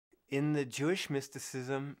In the Jewish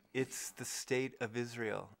mysticism, it's the state of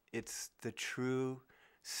Israel. It's the true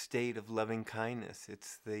state of loving kindness.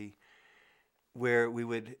 It's the where we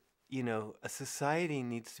would, a society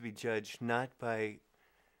needs to be judged not by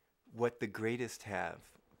what the greatest have,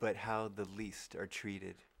 but how the least are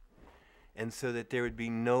treated. And so that there would be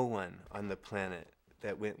no one on the planet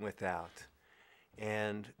that went without.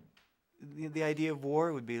 And the idea of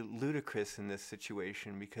war would be ludicrous in this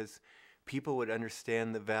situation because people would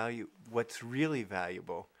understand the value. What's really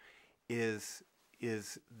valuable is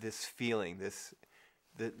this feeling,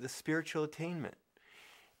 the spiritual attainment.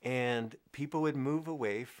 And people would move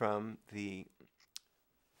away from the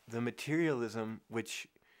materialism which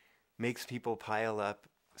makes people pile up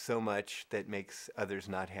so much that makes others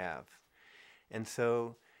not have. And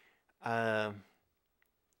so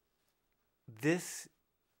this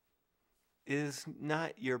is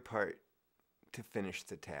not your part to finish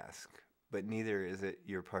the task, but neither is it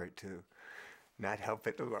your part to not help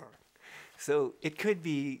it along. So it could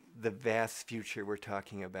be the vast future we're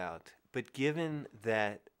talking about, but given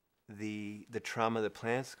that the trauma the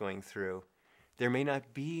planet's going through, there may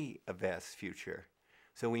not be a vast future.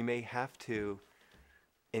 So we may have to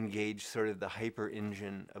engage sort of the hyper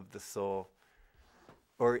engine of the soul,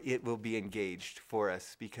 or it will be engaged for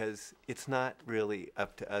us because it's not really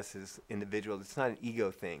up to us as individuals. It's not an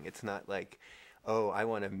ego thing. It's not like, oh, I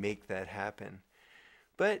want to make that happen.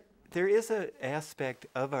 But there is an aspect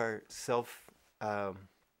of our self, of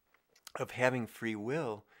having free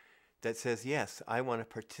will that says, yes, I want to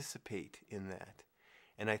participate in that.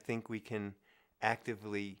 And I think we can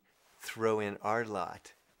actively throw in our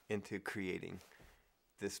lot into creating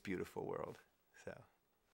this beautiful world.